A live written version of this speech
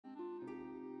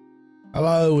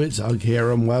Hello, it's Ugg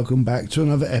here and welcome back to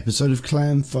another episode of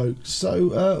Clanfolk.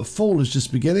 So, fall is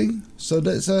just beginning, so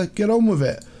let's get on with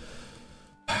it.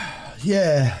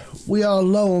 Yeah, we are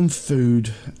low on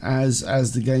food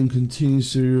as the game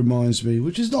continues to remind me,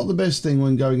 which is not the best thing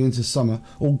when going into summer.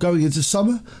 Or going into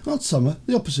summer? Not summer,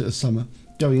 the opposite of summer.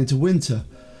 Going into winter.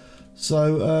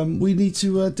 So, we need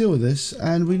to deal with this,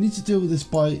 and we need to deal with this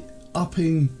by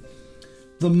upping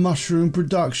the mushroom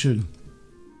production.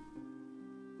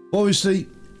 Obviously,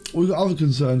 we've got other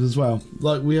concerns as well.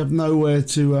 Like, we have nowhere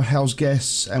to house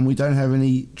guests, and we don't have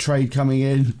any trade coming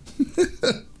in.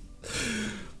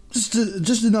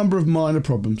 just a number of minor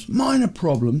problems. Minor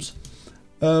problems.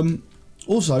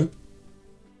 Also,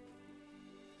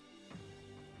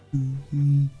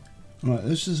 right,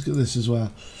 let's just get this as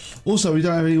well. Also, we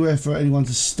don't have anywhere for anyone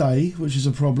to stay, which is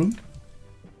a problem.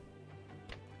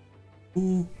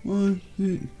 4, 1,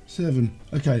 6, 7.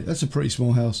 Okay, that's a pretty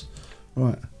small house.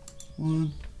 Right.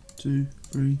 1, 2,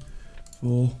 3,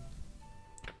 4.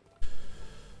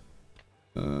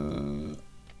 1,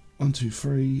 2,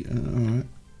 3. Alright.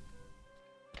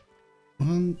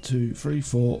 1, 2, 3,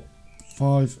 4,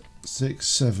 5, 6,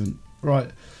 7.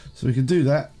 Right. So we can do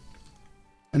that.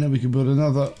 And then we can build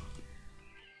another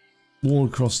wall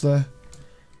across there.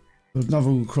 Build another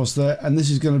wall across there. And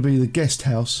this is going to be the guest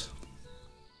house.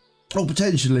 Or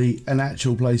potentially an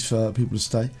actual place for people to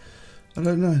stay. I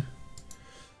don't know.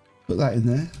 Put that in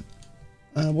there.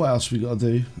 What else we got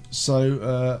to do?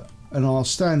 So, and our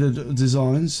standard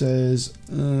design says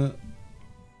 4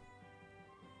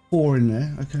 in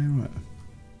there. Okay, right.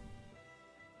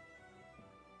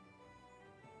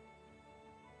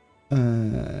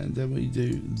 And then we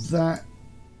do that,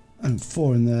 and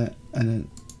 4 in there, and then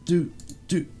do.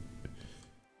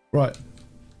 Right.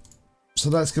 So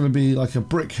that's going to be like a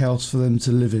brick house for them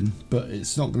to live in, but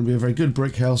it's not going to be a very good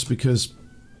brick house because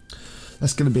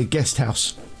that's going to be a guest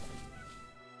house.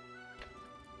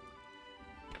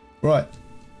 Right.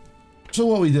 So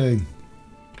what are we doing?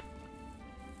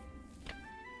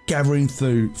 Gathering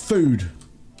through food.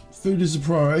 Food is a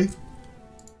priority.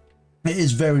 It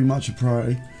is very much a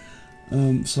priority.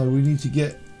 So we need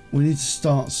to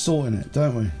start sorting it,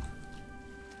 don't we?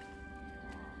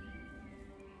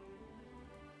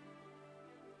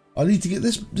 I need to get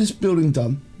this building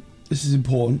done. This is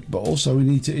important, but also we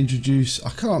need to introduce... I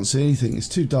can't see anything, it's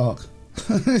too dark.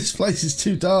 This place is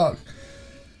too dark.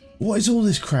 What is all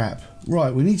this crap?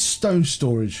 Right, we need stone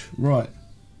storage. Right.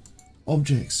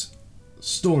 Objects.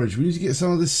 Storage. We need to get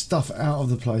some of this stuff out of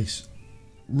the place.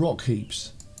 Rock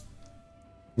heaps.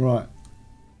 Right.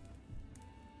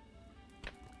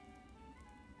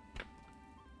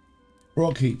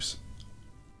 Rock heaps.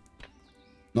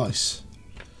 Nice.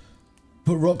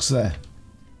 Put rocks there.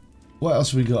 What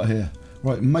else have we got here?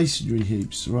 Right, masonry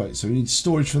heaps. Right, so we need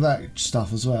storage for that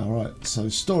stuff as well. Right, so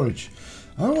storage.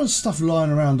 I don't want stuff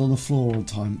lying around on the floor all the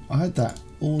time. I had that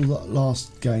all the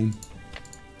last game.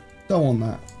 Don't want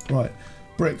that. Right,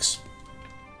 bricks.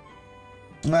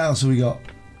 What else have we got?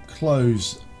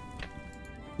 Clothes.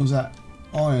 What was that?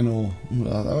 Iron ore.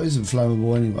 Well, that isn't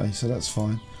flammable anyway, so that's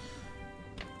fine.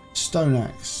 Stone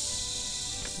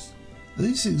axe. Are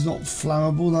these things not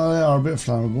flammable? No, they are a bit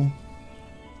flammable.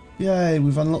 Yay,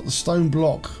 we've unlocked the stone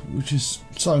block, which is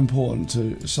so important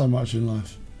to so much in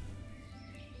life.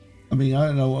 I mean, I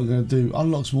don't know what I'm going to do.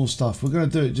 Unlocks more stuff. We're going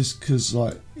to do it just because,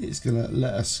 like, it's going to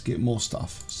let us get more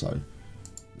stuff. So,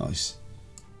 nice.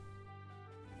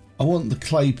 I want the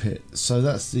clay pit, so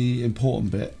that's the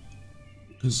important bit.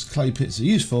 Because clay pits are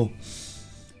useful.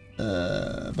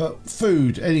 But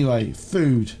food, anyway,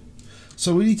 food.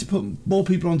 So we need to put more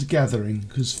people onto gathering,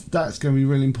 because that's going to be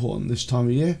really important this time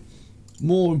of year.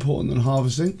 More important than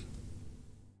harvesting.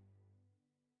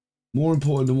 More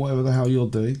important than whatever the hell you're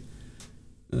doing.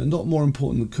 Not more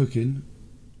important than cooking.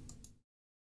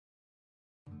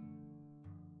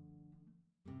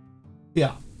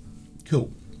 Yeah, cool.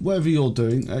 Whatever you're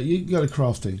doing, you can go to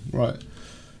crafting. Right.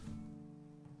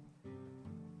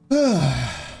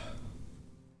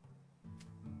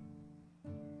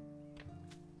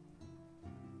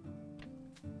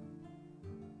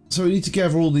 So we need to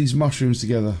gather all these mushrooms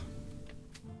together.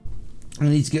 I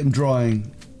need to get them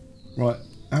drying. Right,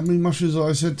 how many mushrooms have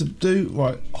I said to do?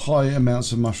 Right, high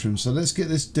amounts of mushrooms. So let's get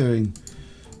this doing.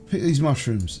 Pick these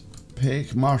mushrooms.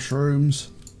 Pick mushrooms.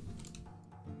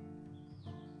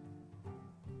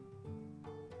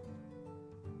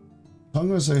 I'm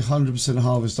going to say 100%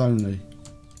 harvest only.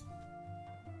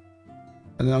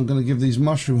 And then I'm going to give these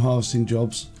mushroom harvesting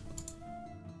jobs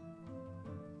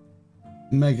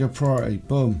mega priority.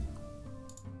 Boom.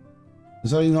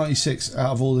 There's only 96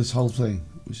 out of all this whole thing,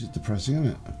 which is depressing,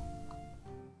 isn't it?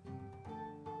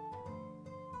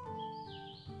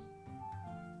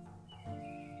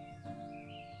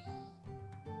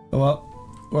 well,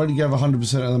 we only gave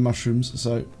 100% of the mushrooms,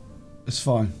 so it's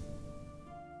fine.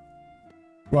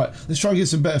 Right, let's try and get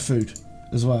some better food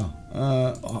as well.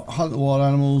 Hunt the wild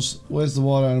animals. Where's the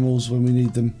wild animals when we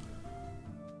need them?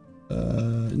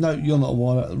 No, you're not a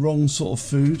wild. Wrong sort of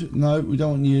food. No, we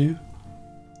don't want you.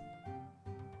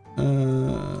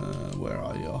 Where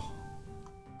are you?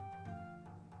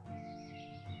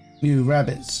 You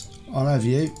rabbits. I'll have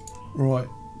you. Right,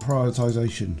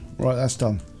 prioritisation. Right, that's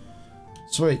done.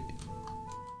 Sweet.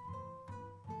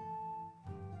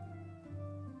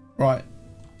 Right.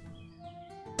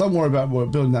 Don't worry about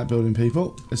building that building,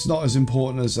 people. It's not as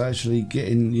important as actually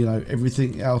getting, you know,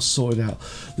 everything else sorted out.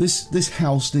 This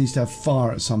house needs to have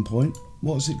fire at some point.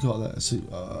 What's it got there? It's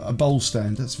a bowl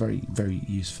stand. That's very, very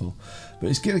useful. But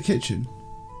let's get a kitchen.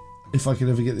 If I can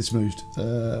ever get this moved.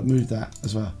 Move that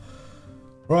as well.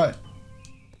 Right.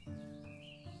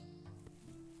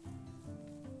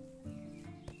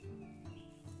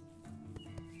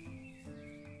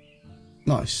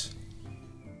 Nice.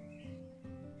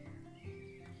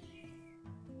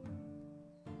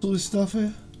 All this stuff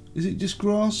here? Is it just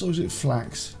grass or is it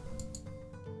flax?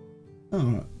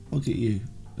 Alright, I'll get you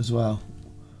as well.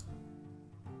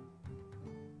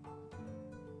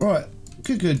 Right,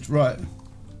 good, right.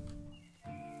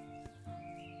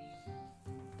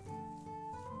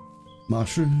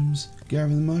 Mushrooms,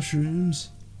 gather the mushrooms.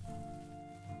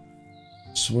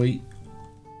 Sweet.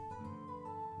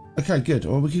 Okay, good.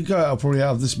 Well, we could go out probably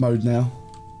out of this mode now.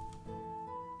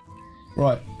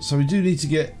 Right, so we do need to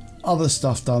get other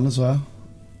stuff done as well.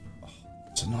 Oh,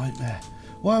 it's a nightmare.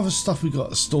 What other stuff we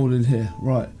got stored in here?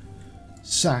 Right,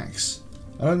 sacks.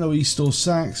 I don't know where you store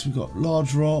sacks. We've got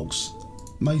large rocks,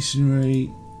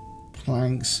 masonry,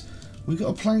 planks. We've got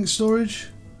a plank storage,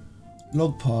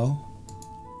 log pile,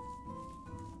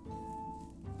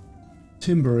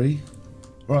 timbery.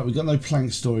 Right, we've got no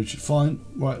plank storage. Fine.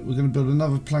 Right, we're going to build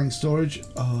another plank storage.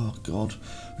 Oh god,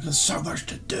 we've got so much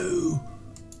to do.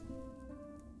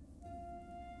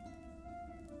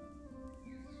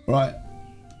 Right,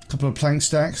 a couple of plank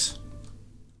stacks.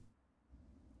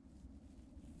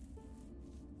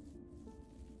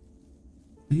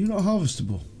 Are you not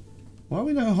harvestable? Why are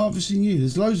we not harvesting you?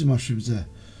 There's loads of mushrooms there.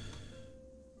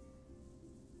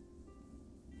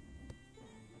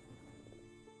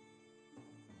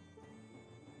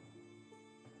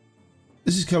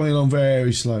 This is coming along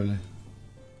very slowly.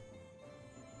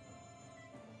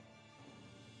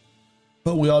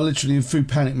 But we are literally in food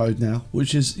panic mode now,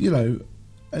 which is, you know,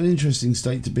 an interesting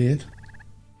state to be in.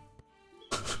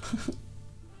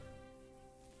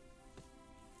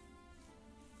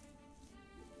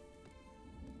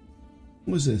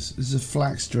 What is this? This is a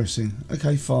flax dressing.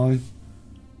 Okay, fine.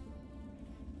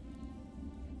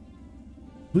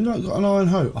 We've not got an iron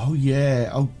hoe. Oh yeah.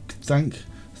 Oh, thank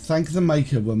the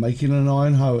maker. We're making an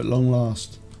iron hoe at long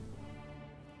last.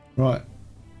 Right.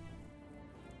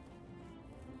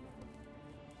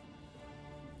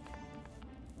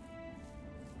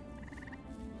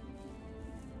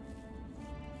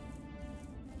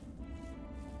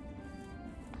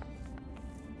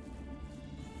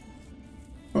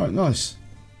 Right, nice.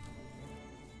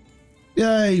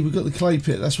 Yay, we got the clay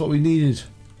pit. That's what we needed.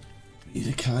 We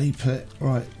need a clay pit.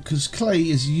 Right, because clay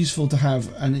is useful to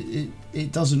have, and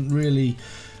it doesn't really...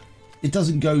 It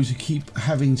doesn't go to keep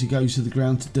having to go to the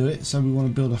ground to do it, so we want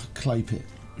to build a clay pit,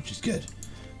 which is good.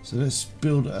 So let's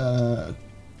build... what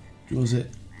was it?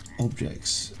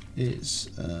 Objects. It's...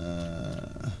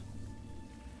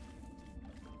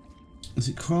 is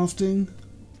it crafting?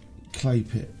 Clay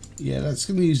pit. Yeah, that's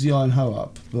going to use the iron hoe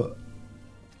up, but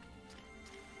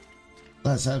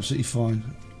that's absolutely fine.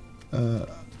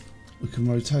 We can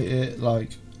rotate it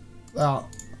like that.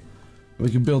 We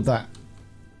can build that.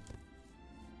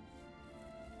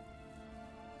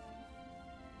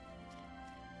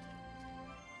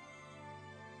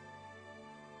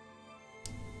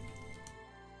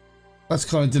 That's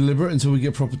kind of deliberate until we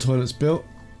get proper toilets built.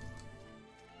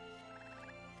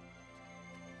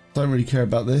 Don't really care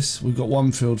about this. We've got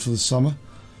one field for the summer.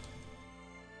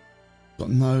 Got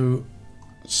no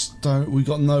stone. We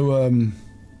got no.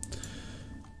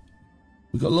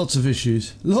 We've got lots of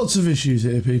issues. Lots of issues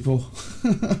here, people.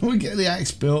 We get the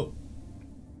axe built.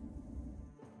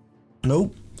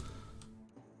 Nope.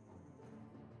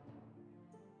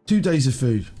 2 days of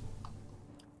food.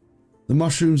 The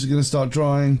mushrooms are going to start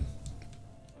drying.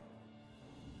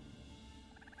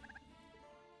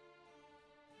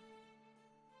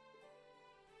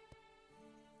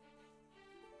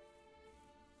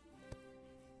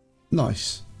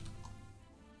 Nice.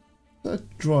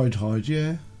 That dried hide,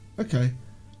 yeah. Okay.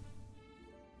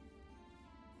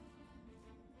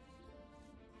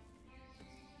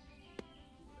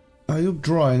 Oh, you're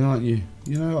drying, aren't you?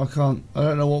 You know, I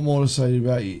don't know what more to say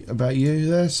about you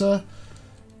there, sir.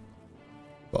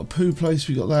 Got a poo place,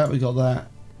 we got that.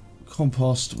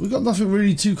 Compost. We've got nothing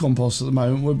really to compost at the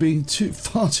moment. We're being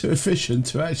far too efficient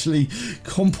to actually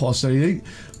compost anything.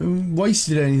 We haven't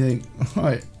wasted anything.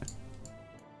 Right.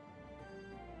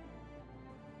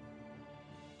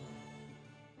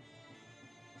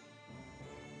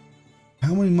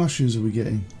 How many mushrooms are we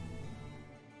getting?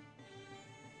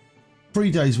 3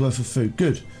 days worth of food.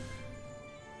 Good.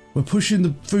 We're pushing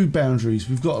the food boundaries.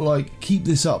 We've got to like keep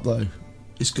this up though.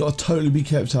 It's got to totally be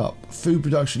kept up. Food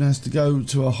production has to go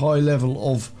to a high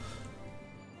level of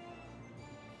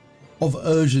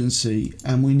urgency,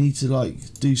 and we need to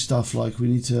like do stuff like we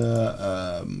need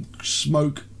to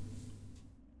smoke.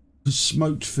 Because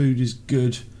smoked food is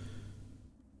good.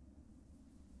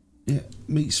 Yeah,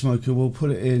 meat smoker. We'll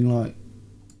put it in like.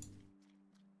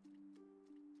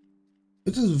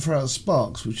 It doesn't throw out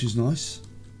sparks, which is nice.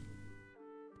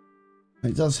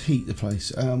 It does heat the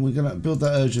place. We're going to build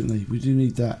that urgently. We do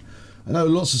need that. I know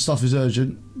lots of stuff is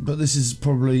urgent, but this is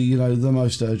probably, you know, the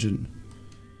most urgent.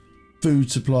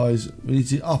 Food supplies. We need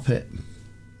to up it.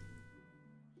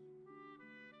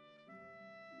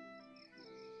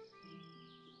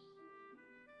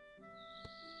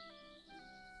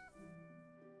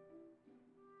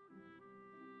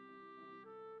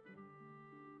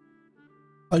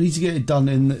 I need to get it done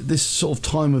in this sort of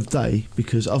time of day,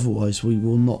 because otherwise we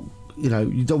will not. You know,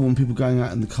 you don't want people going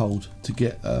out in the cold to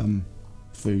get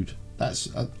food. That's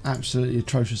an absolutely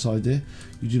atrocious idea.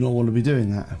 You do not want to be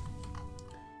doing that.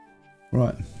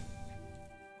 Right.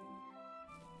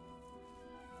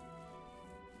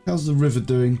 How's the river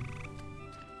doing?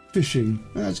 Fishing.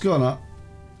 Yeah, it's gone up.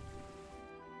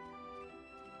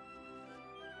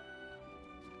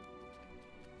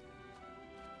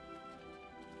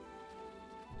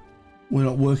 We're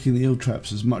not working the eel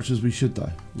traps as much as we should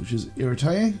though, which is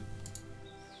irritating.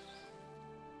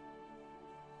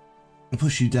 I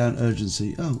push you down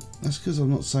urgency. Oh, that's because I'm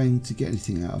not saying to get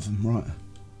anything out of them. Right.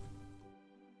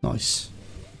 Nice.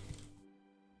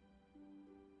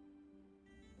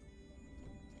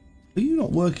 Are you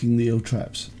not working the eel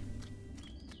traps?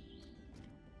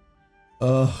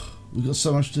 We've got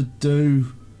so much to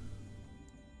do.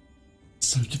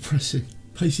 So depressing.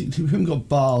 Basically, we haven't got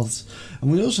baths. And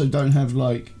we also don't have,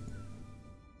 like,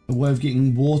 a way of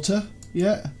getting water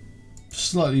yet.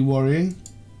 Slightly worrying.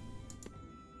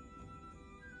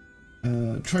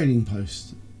 Trading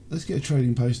post. Let's get a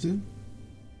trading post in.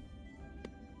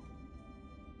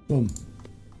 Boom.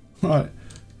 Right.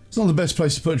 It's not the best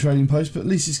place to put a trading post, but at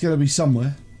least it's going to be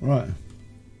somewhere. Right.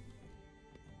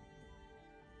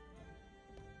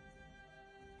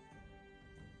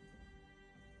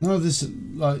 None of this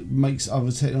like makes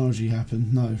other technology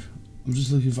happen. No. I'm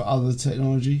just looking for other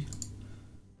technology.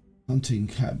 Hunting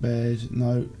cat bed.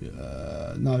 No.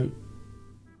 No.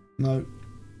 No.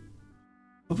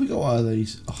 Have we got one of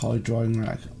these? A high drying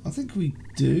rack? I think we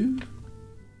do.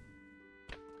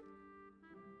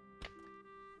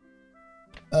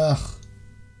 Ugh.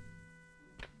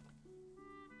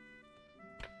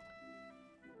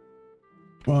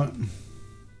 Right.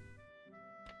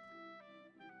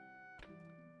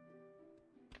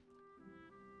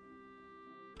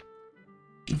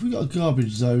 If we got a garbage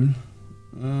zone,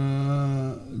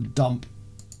 dump.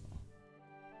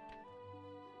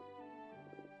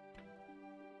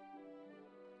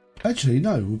 Actually,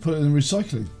 no, we'll put it in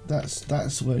recycling.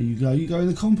 That's where you go. You go in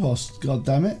the compost. God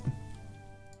damn it.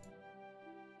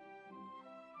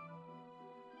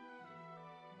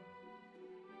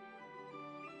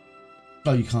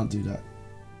 No, you can't do that.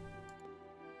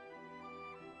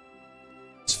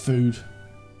 It's food.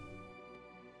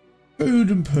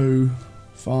 Food and poo.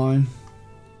 Fine.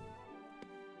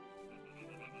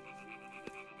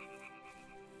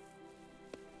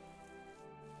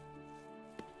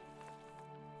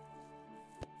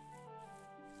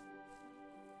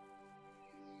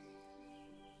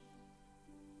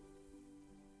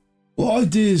 What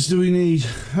ideas do we need?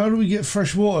 How do we get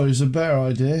fresh water is a better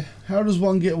idea. How does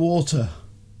one get water?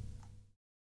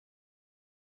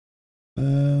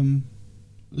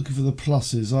 Looking for the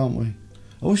pluses, aren't we?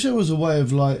 I wish there was a way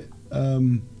of like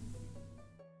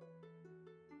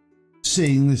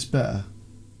seeing this better.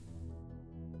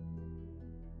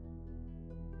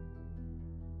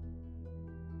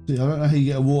 See, I don't know how you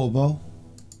get a water bowl.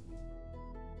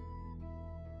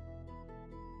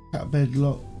 Cat bed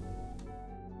lock.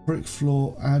 Brick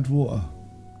floor, add water.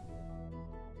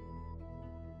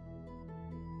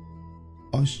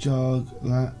 Ice jug,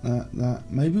 that.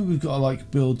 Maybe we've got to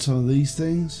like build some of these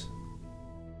things.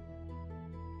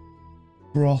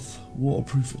 Broth,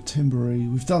 waterproof timbery.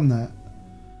 We've done that.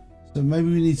 So maybe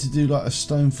we need to do like a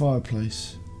stone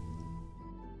fireplace.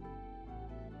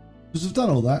 Because I've done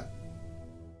all that.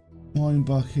 Wine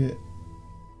bucket,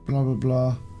 blah blah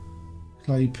blah,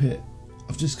 clay pit.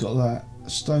 I've just got that. A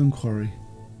stone quarry.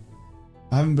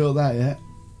 I haven't built that yet.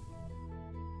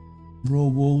 Raw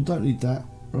wool, don't need that.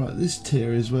 Right, this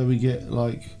tier is where we get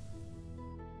like...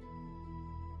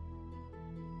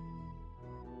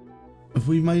 Have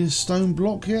we made a stone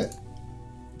block yet?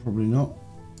 Probably not.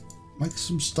 Make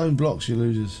some stone blocks, you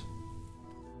losers.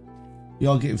 You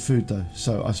are getting food though,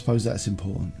 so I suppose that's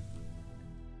important.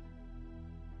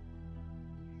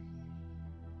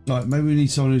 Right, maybe we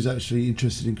need someone who's actually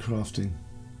interested in crafting.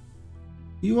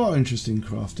 You are interested in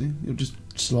crafting. You're just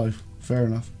slow. Fair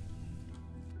enough.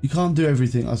 You can't do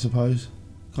everything, I suppose.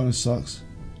 Kind of sucks.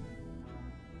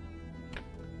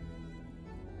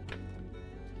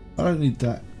 I don't need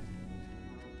that.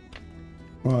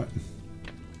 Right.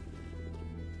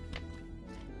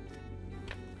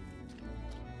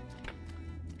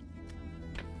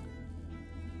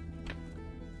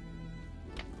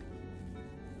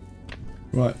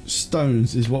 Right,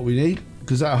 stones is what we need,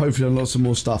 because that hopefully unlocks some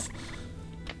more stuff.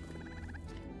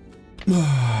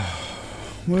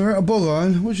 We're at a bog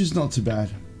iron, which is not too bad.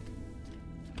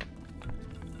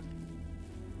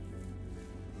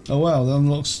 Oh wow, that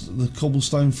unlocks the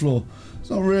cobblestone floor. It's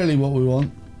not really what we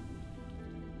want.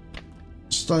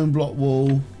 Stone block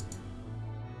wall.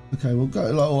 Okay, we'll go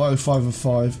like auto 5 of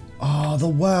 5. Ah, the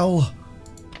well.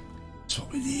 That's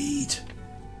what we need.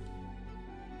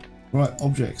 Right,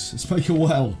 objects. Let's make a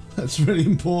well. That's really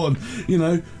important. You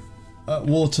know,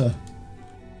 water.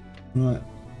 Right.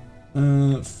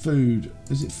 Food.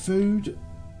 Is it food?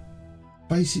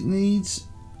 Basic needs?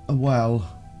 A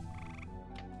well.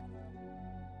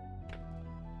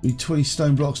 We need 20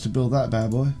 stone blocks to build that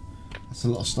bad boy. That's a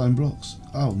lot of stone blocks.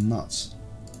 Oh, nuts.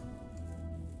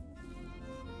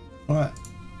 Right.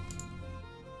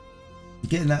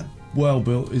 Getting that well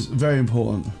built is very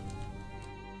important.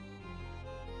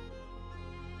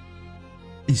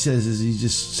 He says as he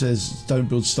just says, don't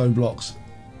build stone blocks.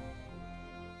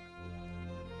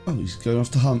 Oh, he's going off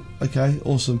to hunt. Okay,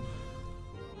 awesome.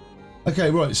 Okay,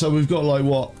 right, so we've got like,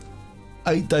 what,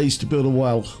 8 days to build a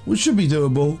well, which should be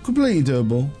doable, completely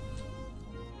doable.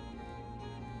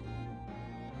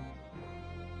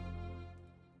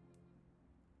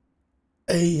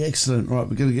 Hey, excellent. Right,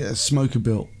 we're going to get a smoker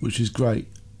built, which is great.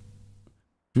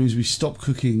 Which means we stop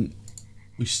cooking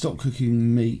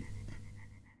meat.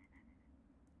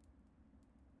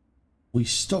 We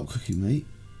stop cooking meat,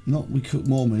 not we cook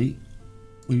more meat.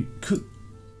 We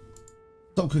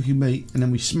stop cooking meat, and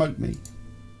then we smoke meat.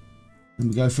 And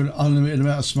we go for an unlimited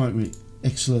amount of smoked meat.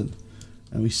 Excellent.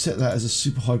 And we set that as a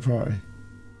super high priority.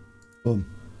 Boom.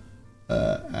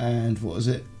 And what is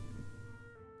it?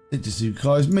 It just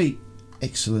requires meat.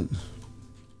 Excellent.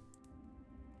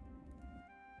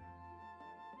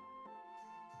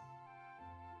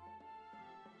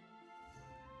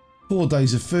 Four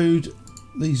days of food.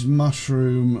 These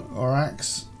mushroom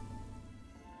racks.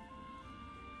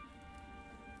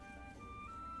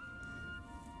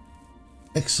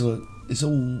 Excellent. It's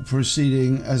all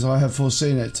proceeding as I have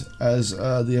foreseen it, as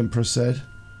the Emperor said.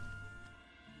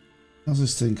 How's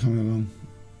this thing coming along?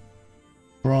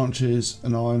 Branches,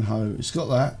 an iron hoe. It's got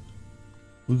that.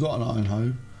 We've got an iron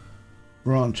hoe.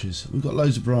 Branches. We've got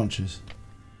loads of branches.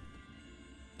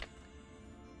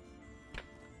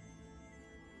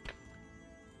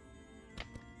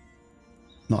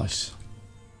 Nice.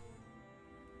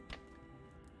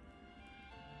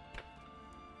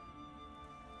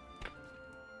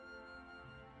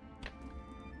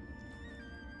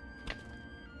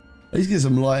 Let's get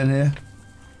some light in here.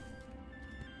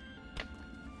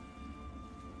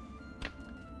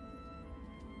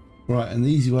 Right, and the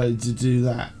easy way to do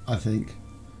that, I think.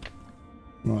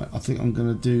 Right, I think I'm going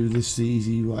to do this the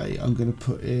easy way. I'm going to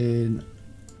put in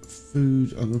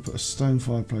food. I'm going to put a stone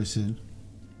fireplace in.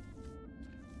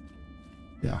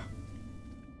 Yeah.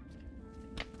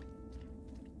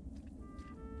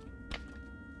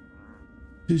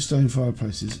 Two stone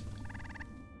fireplaces.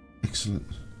 Excellent.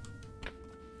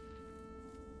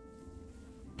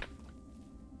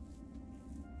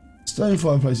 Stone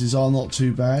fireplaces are not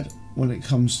too bad when it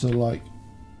comes to like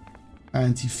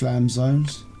anti-flam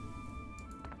zones.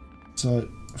 So,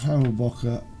 Hammer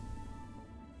Blocker.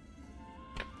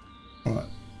 Right,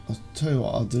 I'll tell you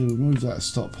what I'll do. Remove that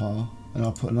stockpile and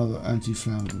I'll put another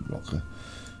anti-flammable blocker.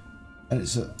 And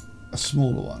it's a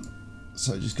smaller one.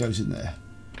 So it just goes in there.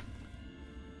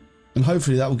 And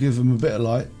hopefully that will give them a bit of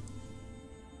light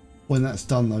when that's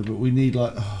done though. But we need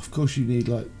like, oh, of course you need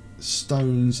like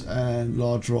stones and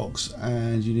large rocks,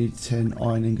 and you need 10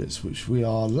 iron ingots, which we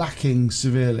are lacking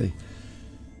severely.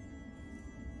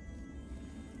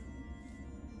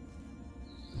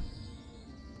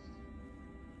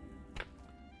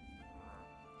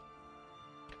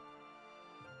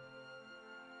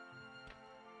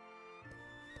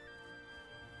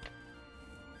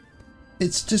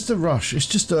 It's just a rush. It's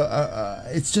just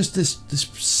it's just this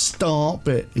start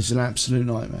bit is an absolute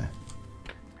nightmare.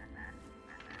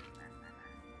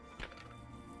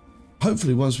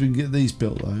 Hopefully, once we can get these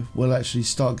built, though, we'll actually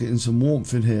start getting some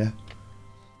warmth in here.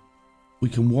 We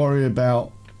can worry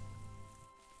about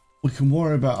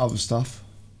other stuff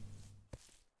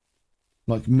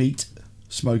like meat,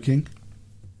 smoking.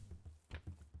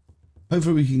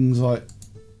 Hopefully, we can like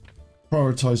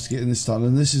prioritize getting this done,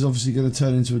 and this is obviously going to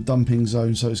turn into a dumping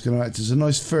zone, so it's going to act as a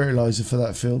nice fertilizer for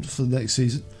that field for the next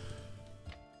season.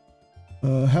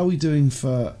 How are we doing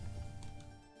for?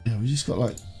 Yeah, we just got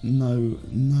like no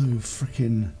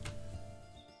freaking.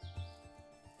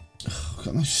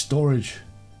 Got no storage.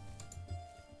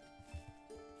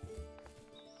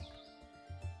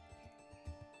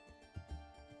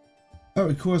 Oh, it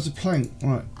requires a plank.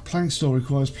 Right, plank store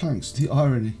requires planks. The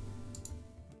irony.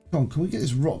 Come on, can we get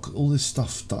this rock, all this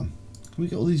stuff done? Can we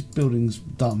get all these buildings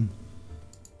done?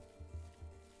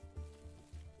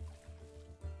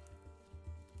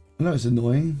 I know it's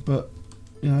annoying, but,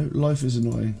 you know, life is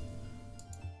annoying.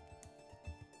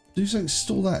 Do something,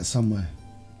 store that somewhere.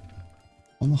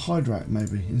 On the hide rack,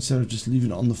 maybe, instead of just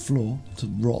leaving it on the floor to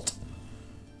rot.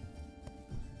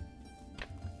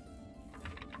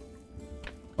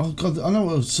 Oh god, I know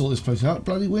what to sort this place out.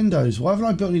 Bloody windows. Why haven't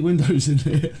I built any windows in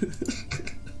here?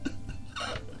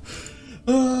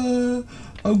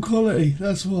 On quality,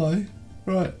 that's why.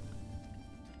 Right.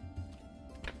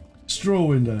 Straw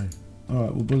window.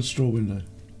 Alright, we'll build a straw window.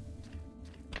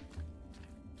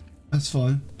 That's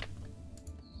fine.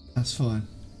 That's fine.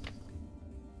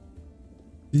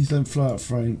 These don't throw out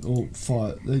flame or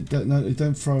fire. They don't. No, they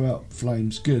don't throw out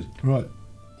flames. Good. Right.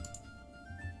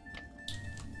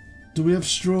 Do we have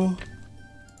straw?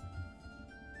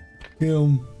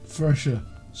 Kiln, thresher,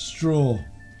 straw.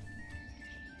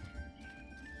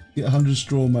 Get 100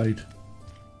 straw made.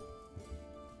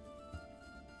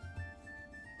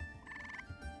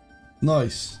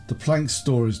 Nice. The plank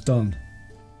store is done.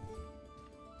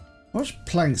 How much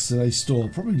planks do they store?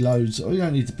 Probably loads. Oh, you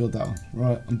don't need to build that one.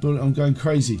 Right, I'm going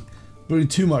crazy. Building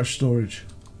too much storage.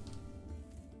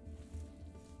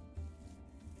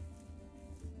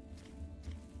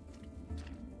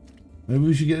 Maybe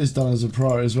we should get this done as a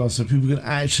priority as well, so people can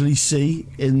actually see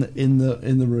in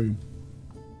the room.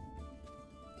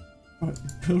 Right,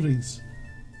 buildings.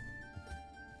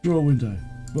 Draw window.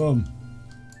 Boom.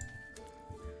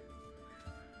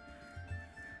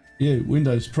 You,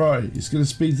 Windows, priority. It's going to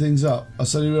speed things up. I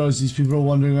suddenly realise these people are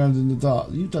wandering around in the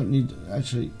dark. You don't need to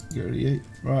actually get rid of you.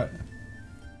 Right.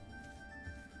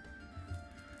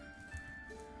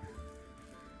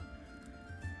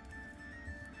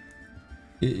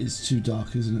 It is too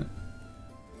dark, isn't it?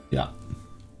 Yeah.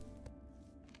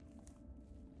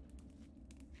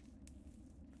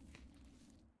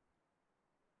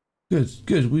 Good,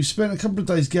 good. We've spent a couple of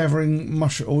days gathering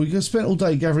mushrooms, or we spent all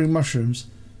day gathering mushrooms,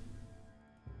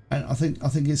 and I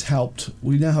think it's helped.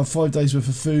 We now have 5 days worth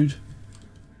of food.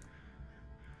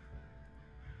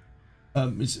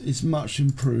 It's much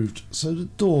improved. So the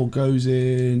door goes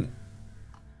in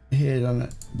here, doesn't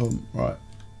it? Boom. Right.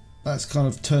 That's kind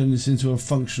of turned this into a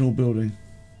functional building.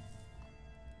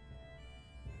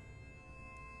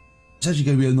 It's actually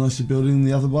going to be a nicer building than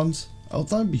the other ones. Oh,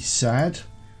 don't be sad.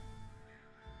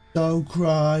 Don't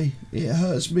cry. It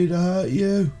hurts me to hurt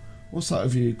you. What's that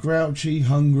of you? Grouchy,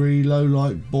 hungry, low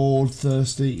light, bored,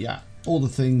 thirsty. Yeah, all the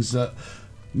things that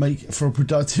make for a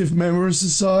productive member of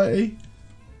society.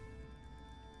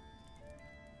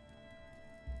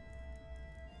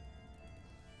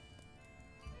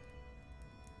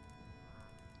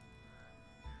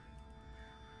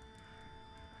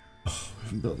 Oh, we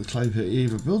haven't built the clay pit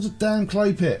either. Build a damn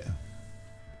clay pit.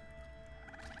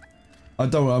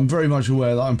 I'm very much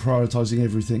aware that I'm prioritising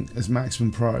everything as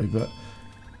maximum priority, but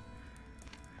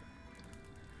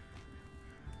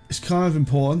it's kind of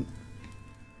important.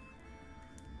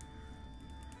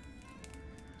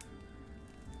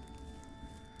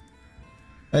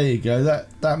 There you go.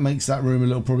 That makes that room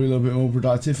probably a little bit more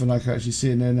productive, and I can actually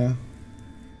see in there now.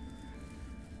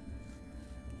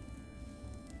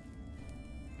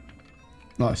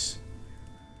 Nice.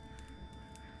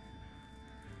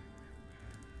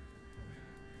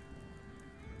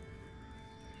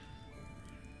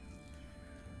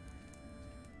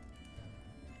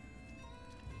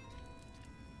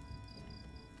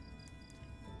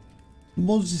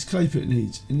 What does this clay pit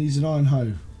need? It needs an iron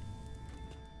hoe.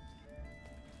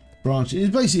 Branch.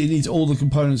 It basically needs all the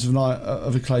components of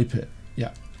a clay pit.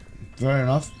 Yeah. Fair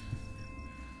enough.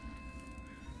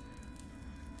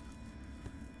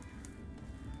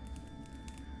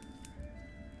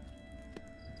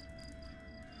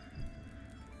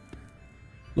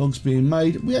 Logs being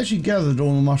made. We actually gathered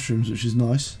all the mushrooms, which is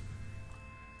nice.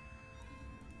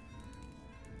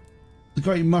 The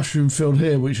great mushroom field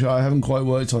here, which I haven't quite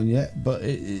worked on yet, but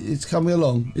it's coming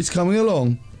along. It's coming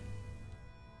along.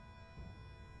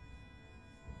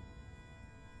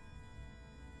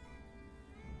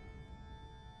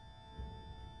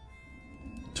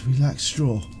 Do we lack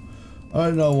straw? I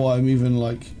don't know why I'm even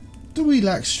like... Do we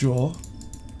lack straw?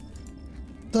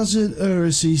 Doesn't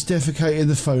Urices defecate in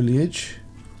the foliage?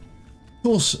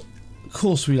 Of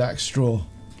course we lack straw.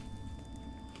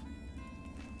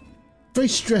 Very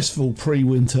stressful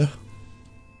pre-winter.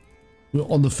 We're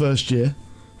on the first year.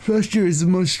 First year is the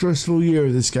most stressful year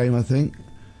of this game, I think.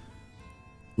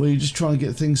 Where you just try and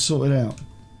get things sorted out.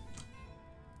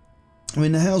 I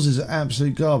mean, the houses are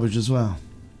absolute garbage as well.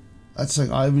 That's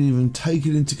something I haven't even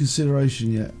taken into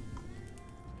consideration yet.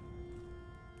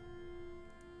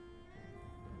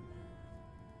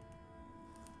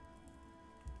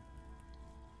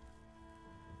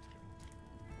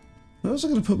 Where was I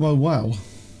going to put my well?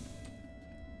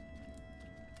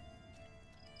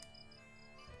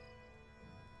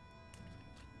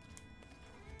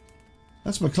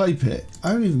 That's my clay pit. I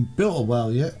haven't even built a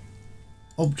well yet.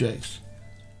 Objects.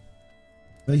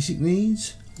 Basic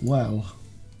needs. Well.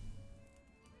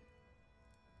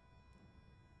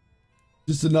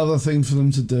 Just another thing for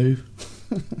them to do.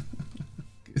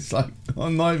 It's like a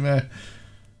nightmare.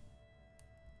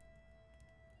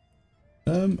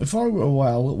 If I were a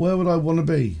well, where would I want to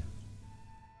be?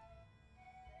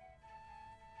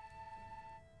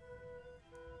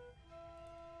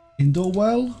 Indoor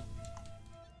well?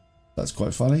 That's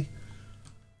quite funny.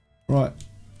 Right.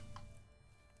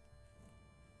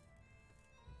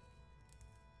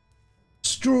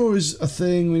 Straw is a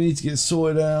thing we need to get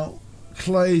sorted out.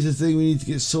 Clay is a thing we need to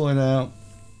get sorted out.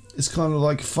 It's kind of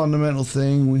like a fundamental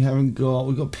thing we haven't got.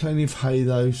 We've got plenty of hay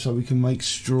though, so we can make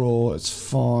straw. It's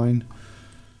fine.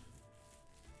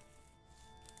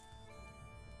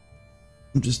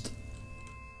 I'm just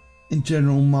in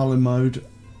general mulling mode.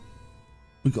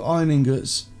 We've got iron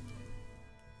ingots.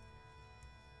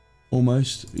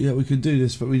 Almost. Yeah, we could do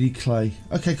this, but we need clay.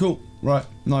 Okay, cool. Right,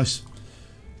 nice.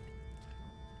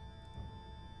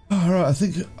 Alright, I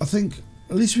think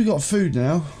at least we got food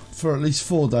now for at least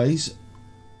 4 days.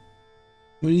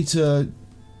 We need to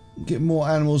get more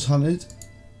animals hunted.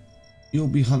 You'll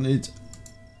be hunted.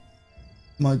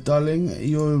 My darling,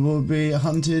 you will be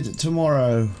hunted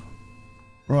tomorrow.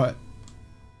 Right.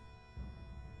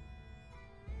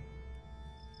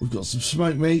 We've got some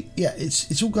smoked meat. Yeah,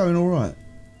 it's all going all right.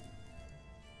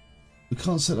 We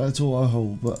can't set that to our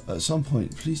hole, but at some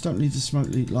point, please don't leave the smoked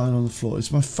meat lying on the floor.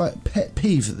 It's my pet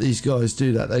peeve that these guys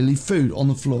do that. They leave food on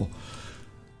the floor.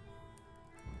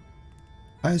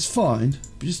 And it's fine,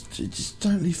 but just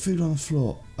don't leave food on the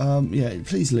floor. Yeah,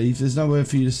 please leave. There's nowhere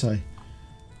for you to stay.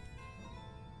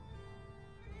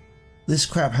 This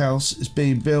crap house is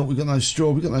being built. We've got no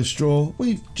straw. We've got no straw.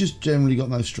 We've just generally got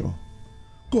no straw.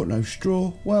 Got no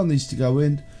straw. Well needs to go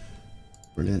in.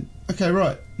 Brilliant. Okay,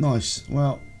 right. Nice.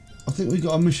 Well, I think we've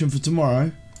got a mission for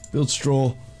tomorrow. Build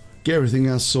straw. Get everything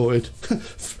else sorted.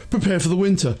 Prepare for the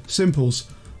winter.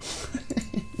 Simples.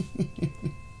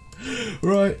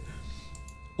 Right.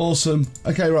 Awesome.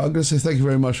 Okay, right, I'm going to say thank you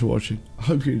very much for watching. I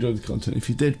hope you enjoyed the content. If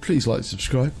you did, please like,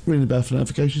 subscribe, ring the bell for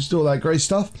notifications, do all that great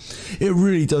stuff. It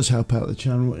really does help out the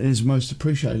channel. It is most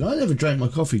appreciated. I never drank my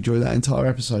coffee during that entire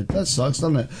episode. That sucks,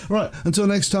 doesn't it? Right, until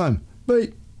next time.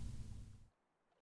 Bye.